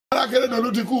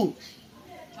Akeredolu ti kú.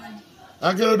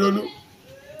 Akeredolu.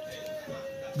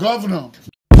 Governor.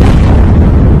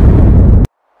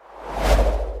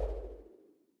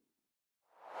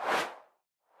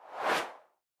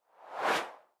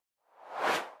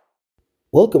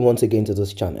 Welcome once again to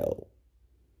this channel.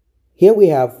 Here we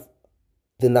have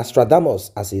the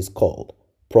Nostradamus, as he's called,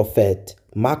 Prophet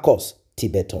Marcus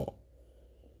Tibetan.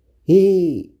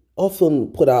 He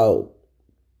often put out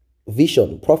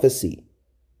vision, prophecy,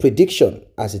 prediction,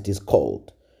 as it is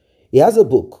called. He has a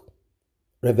book,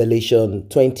 Revelation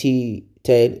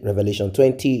 2010, Revelation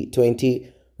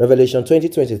 2020, Revelation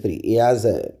 2023. He has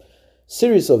a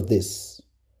series of this,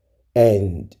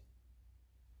 and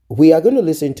we are going to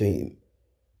listen to him,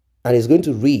 and he's going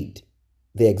to read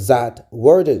the exact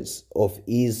wordings of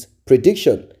his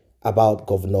prediction about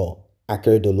Governor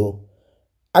Akeredolu.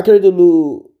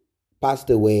 Akeredolu passed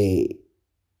away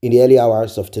in the early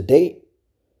hours of today,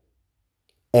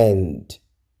 and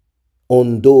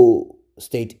Ondo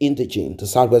state indigene, the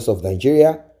southwest of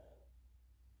Nigeria,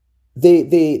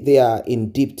 they are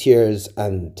in deep tears,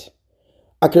 and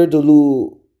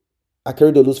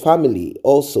Akeredolu's family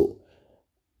also,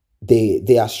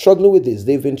 they are struggling with this.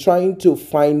 They've been trying to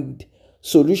find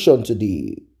solution to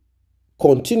the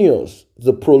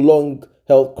prolonged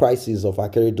health crisis of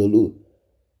Akeredolu.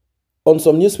 On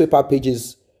some newspaper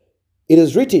pages, it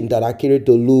is written that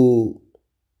Akeredolu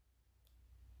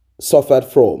suffered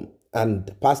from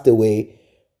and passed away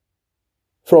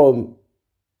from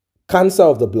cancer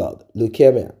of the blood,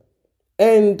 leukemia.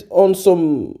 And on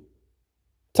some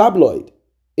tabloid,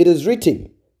 it is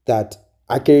written that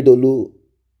Akeredolu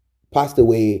passed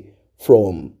away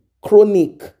from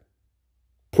chronic,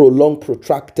 prolonged,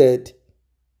 protracted,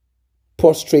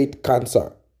 prostate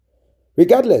cancer.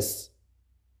 Regardless,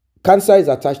 cancer is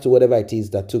attached to whatever it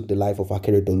is that took the life of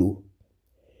Akeredolu.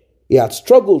 He had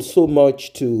struggled so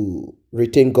much to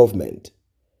retain government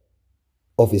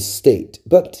of his state,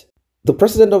 but the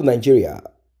president of Nigeria,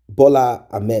 Bola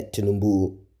Ahmed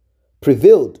Tinubu,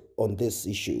 prevailed on this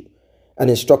issue and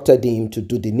instructed him to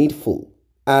do the needful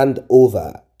and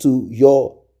over to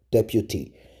your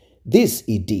deputy. This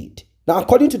he did. Now,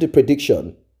 according to the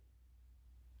prediction,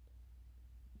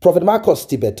 Prophet Marcus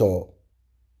Tibetan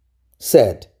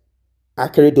said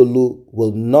Akeredolu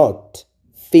will not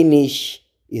finish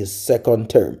his second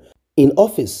term in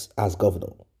office as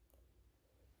governor.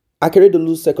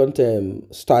 Akeredolu's second term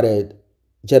started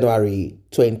January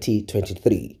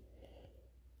 2023.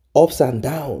 Ups and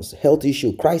downs, health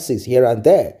issue, crisis here and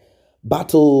there,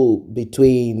 battle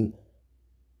between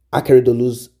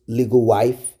Akeredolu's legal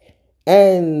wife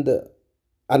and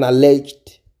an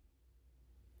alleged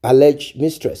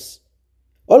mistress.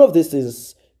 All of these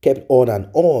things kept on and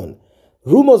on.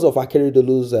 Rumors of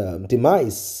Akeredolu's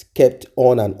demise kept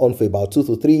on and on for about 2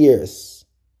 to 3 years.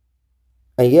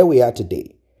 And here we are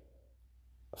today.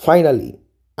 Finally,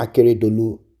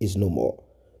 Akeredolu is no more.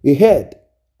 You heard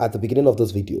at the beginning of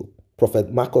this video,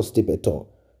 Prophet Marcus Tibetan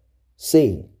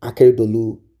saying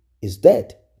Akeredolu is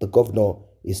dead. The governor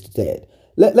is dead.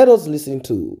 Let us listen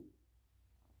to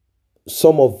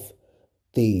some of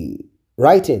the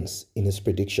writings in his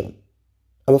prediction.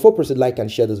 And before proceed, like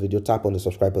and share this video, tap on the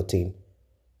subscribe button.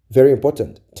 Very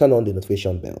important. Turn on the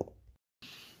notification bell.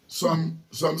 Some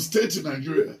states in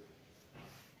Nigeria,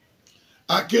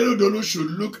 Akeredolu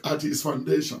should look at his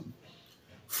foundation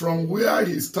from where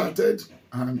he started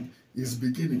and his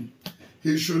beginning.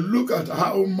 He should look at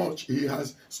how much he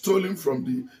has stolen from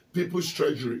the people's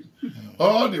treasury.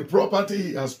 All the property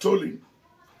he has stolen,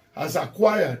 has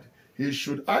acquired. He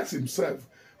should ask himself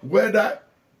whether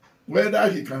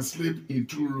he can sleep in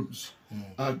 2 rooms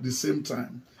at the same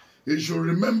time. He should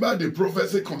remember the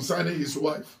prophecy concerning his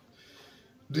wife.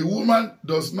 The woman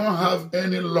does not have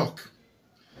any luck.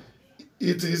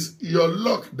 It is your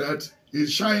luck that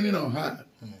is shining on her.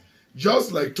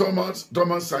 Just like Thomas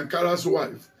Sankara's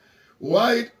wife.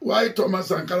 Why Thomas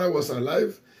Sankara was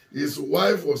alive, his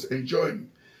wife was enjoying.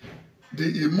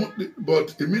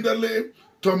 But immediately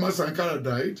Thomas Sankara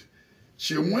died,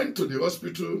 she went to the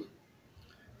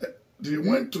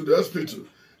hospital.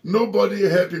 Nobody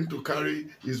helped him to carry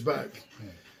his bag.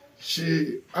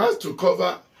 She has to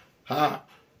cover her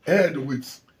head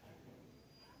with.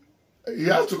 He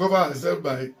has to cover herself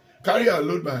by carry her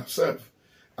load by herself.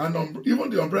 And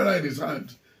even the umbrella in his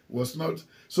hand was not.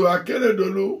 So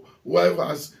Akeredolu wife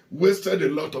has wasted a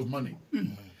lot of money.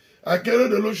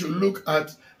 Akeredolu should look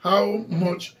at how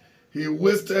much he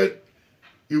wasted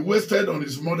on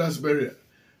his mother's burial.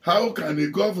 How can a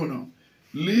governor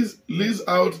lease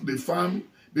out the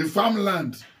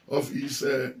farmland of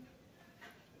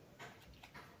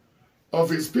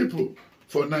his people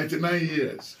for 99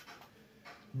 years?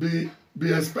 be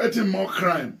expecting more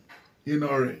crime in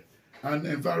Ore and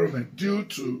environment due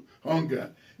to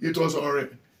hunger. It was Ore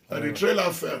that the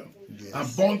trailer fell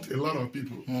and burnt a lot of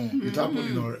people. It happened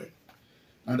in Ore.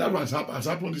 And that has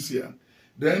happened this year.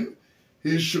 Then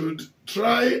he should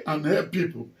try and help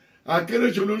people.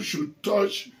 Akeredolu should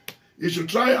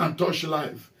try and touch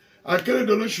life.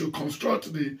 Akeredolu should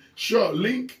construct the shore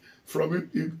link from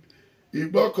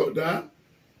Igbokoda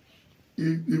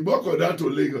to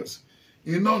Lagos.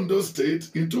 In Ondo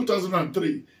State, in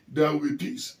 2003, there will be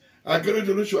peace.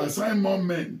 Akeredolu should assign more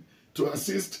men to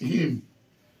assist him.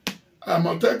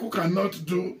 Amoteku cannot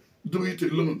do it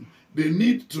alone. They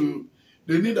need to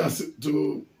be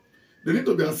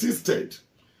assisted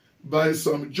by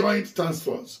some joint task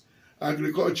force.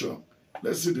 Agriculture.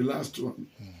 Let's see the last one.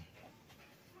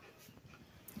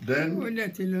 Then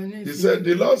he said,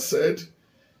 the Lord said,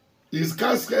 his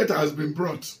casket has been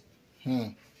brought.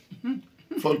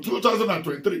 For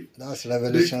 2023. That's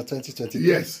Revelation 2023.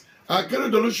 Yes.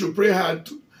 Akeredolu should pray hard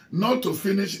not to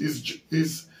finish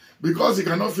his because he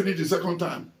cannot finish his second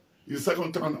term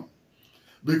now.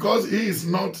 Because it is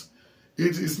not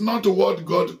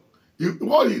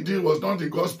what he did was not in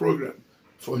God's program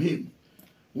for him.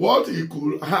 What he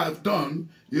could have done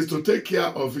is to take care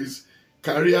of his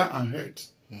career and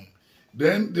health.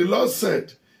 Then the Lord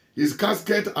said, his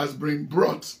casket has been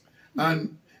brought,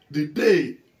 and the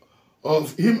day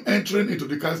of him entering into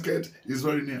the casket is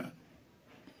very near.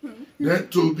 Then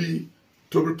to be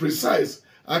precise,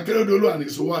 Akeredolu and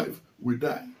his wife will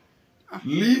die.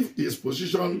 Leave his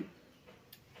position,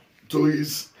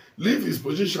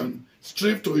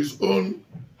 stripped to his own,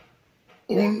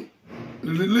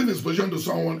 leave his position to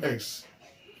someone else.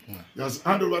 He has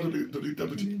handed over to the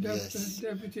deputy. Yes.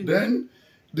 Then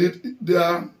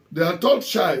their third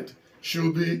child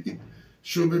should be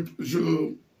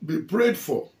prayed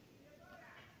for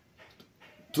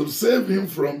to save him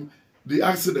from the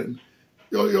accident.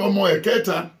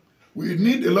 We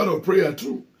need a lot of prayer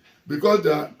too, because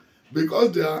there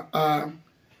are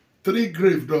 3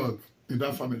 grave dogs in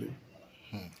that family.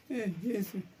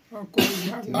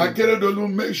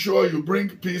 Akeredolu, make sure you bring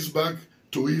peace back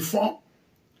to Ifon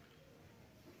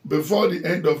before the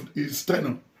end of his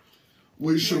tenure.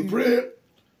 We should pray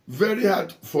very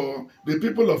hard for the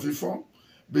people of Ifon,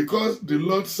 because the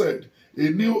Lord said a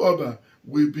new Oba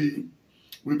will be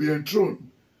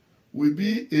enthroned, will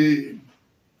be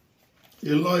a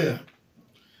lawyer,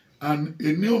 and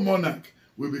a new monarch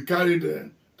will be carried there.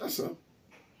 That's all.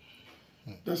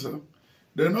 That's all.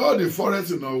 Then all the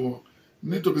forests in our war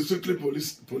need to be strictly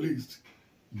policed.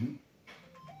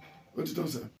 What did I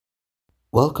say?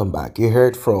 Welcome back. You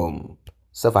heard from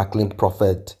self-acclaimed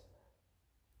prophet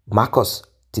Marcus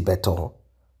Tibetan,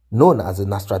 known as the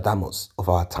Nostradamus of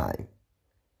our time.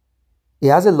 He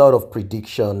has a lot of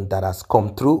prediction that has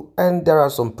come through, and there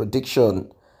are some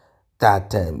prediction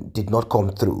that did not come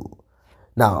through.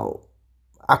 Now,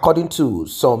 according to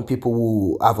some people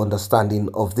who have understanding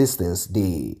of these things,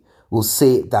 they will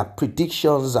say that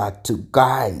predictions are to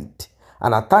guide,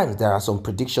 and at times there are some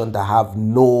predictions that have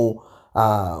no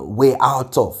way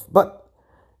out of. But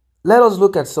let us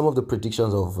look at some of the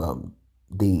predictions of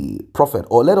the prophet,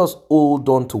 or let us hold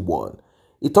on to one.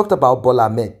 He talked about Bola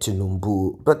Ahmed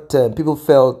Tinubu, but people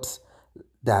felt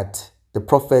that the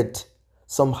prophet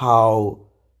somehow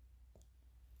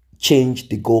changed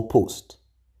the goalpost.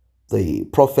 The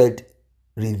prophet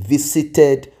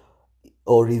revisited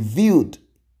or reviewed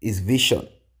his vision.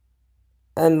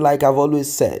 And like I've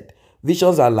always said,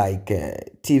 visions are like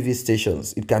TV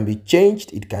stations. It can be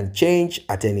changed, it can change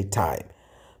at any time.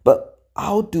 But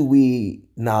how do we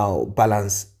now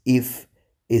balance if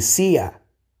a seer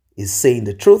is saying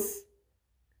the truth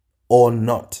or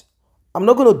not? I'm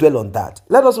not going to dwell on that.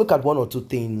 Let us look at one or two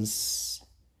things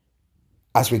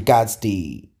as regards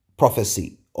the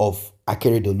prophecy of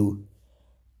Akeredolu.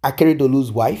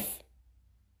 Akeredolu's wife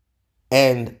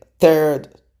and third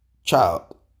child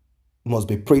must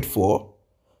be prayed for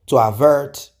to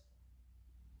avert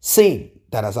sin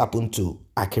that has happened to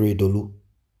Akeredolu.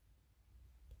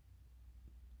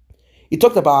 He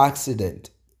talked about accident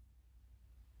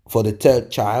for the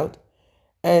third child.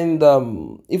 And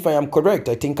if I am correct,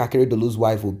 I think Akeredolu's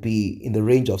wife will be in the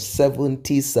range of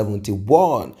 70,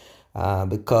 71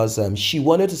 because she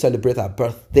wanted to celebrate her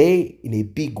birthday in a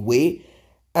big way.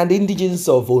 And the indigenes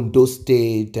of Ondo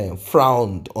State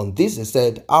frowned on this and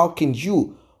said, how can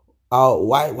you,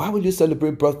 why will you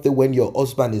celebrate birthday when your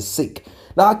husband is sick?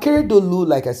 Now, Akeredolu,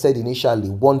 like I said initially,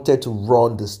 wanted to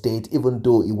run the state even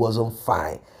though it wasn't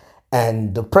fine.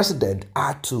 And the president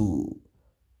had to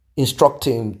instruct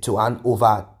him to hand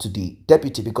over to the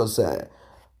deputy because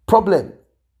problem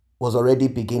was already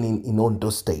beginning in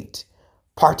Ondo State.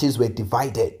 Parties were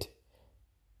divided,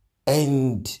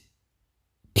 and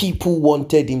people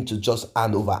wanted him to just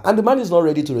hand over. And the man is not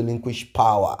ready to relinquish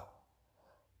power.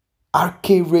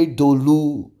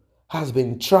 Akeredolu has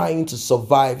been trying to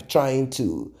survive, trying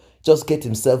to just get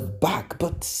himself back,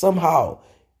 but somehow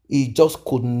he just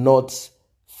could not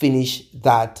finish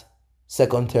that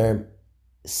second term,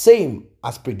 same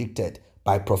as predicted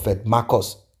by Prophet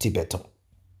Marcus Tibetan.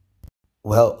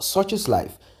 Well, such is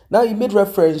life. Now, he made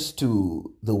reference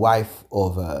to the wife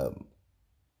of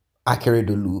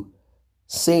Akeredolu,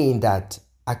 saying that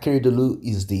Akeredolu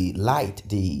is the light,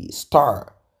 the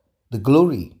star, the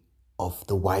glory of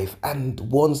the wife. And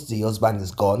once the husband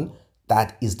is gone,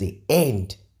 that is the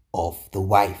end of the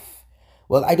wife.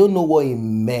 Well, I don't know what he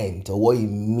meant or what he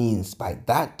means by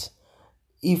that.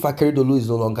 If Akeredolu is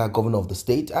no longer governor of the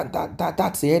state, and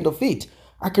that's the end of it.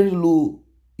 Akeredolu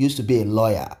used to be a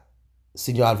lawyer,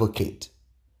 senior advocate.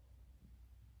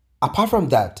 Apart from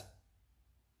that,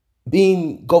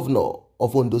 being governor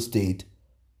of Ondo State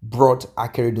brought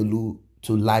Akeredolu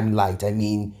to limelight. I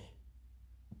mean,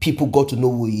 people got to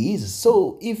know who he is.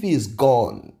 So if he is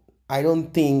gone, I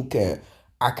don't think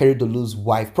Akeredolu's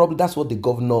wife, probably that's what the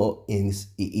governor is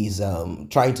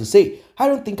trying to say. I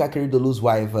don't think Akeredolu's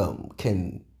wife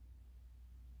can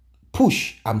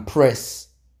push and press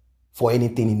for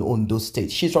anything in Ondo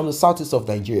State. She's from the southeast of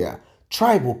Nigeria.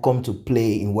 Tribe will come to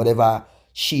play in whatever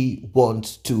she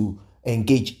wants to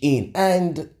engage in.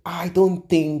 And I don't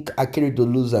think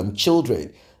Akeredolu's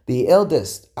children, the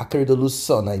eldest, Akeredolu's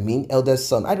son, eldest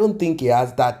son, I don't think he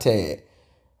has that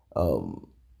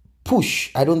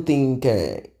push. I don't think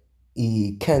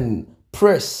he can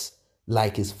press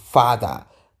like his father.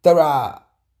 There are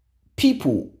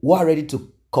people who are ready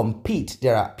to compete.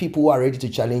 There are people who are ready to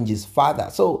challenge his father.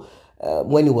 So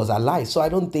when he was alive. So I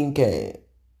don't think,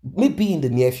 maybe in the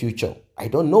near future, I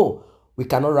don't know. We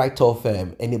cannot write off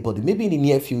anybody. Maybe in the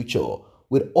near future,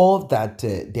 with all that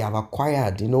they have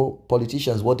acquired,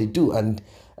 politicians, what they do. And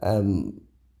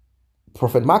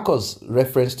Prophet Marcus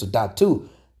reference to that too,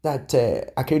 that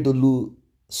Akeredolu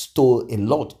stole a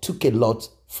lot, took a lot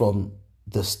from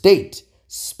the state,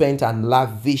 spent and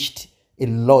lavished a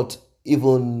lot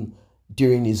even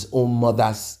during his own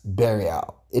mother's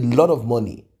burial. A lot of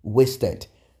money wasted.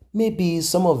 Maybe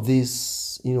some of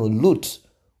this, loot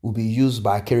will be used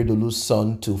by Akeredolu's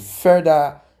son to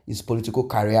further his political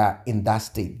career in that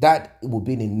state. That will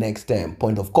be the next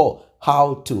point of call,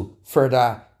 how to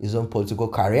further his own political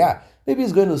career. Maybe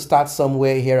he's going to start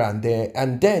somewhere here and there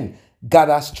and then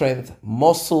gather strength,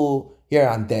 muscle here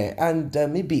and there. And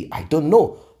maybe, I don't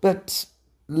know, but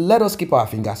let us keep our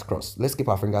fingers crossed. Let's keep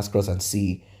our fingers crossed and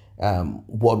see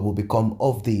what will become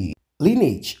of the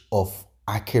lineage of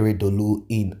Akeredolu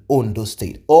in Ondo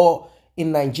State or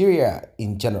in Nigeria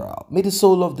in general. May the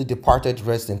soul of the departed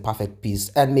rest in perfect peace,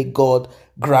 and may God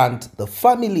grant the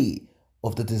family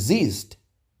of the deceased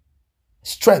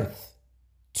strength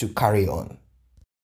to carry on.